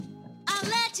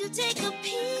let you take a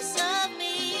piece of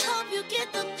me. Hope you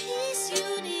get the peace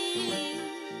you need.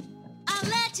 I'll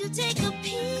let you take a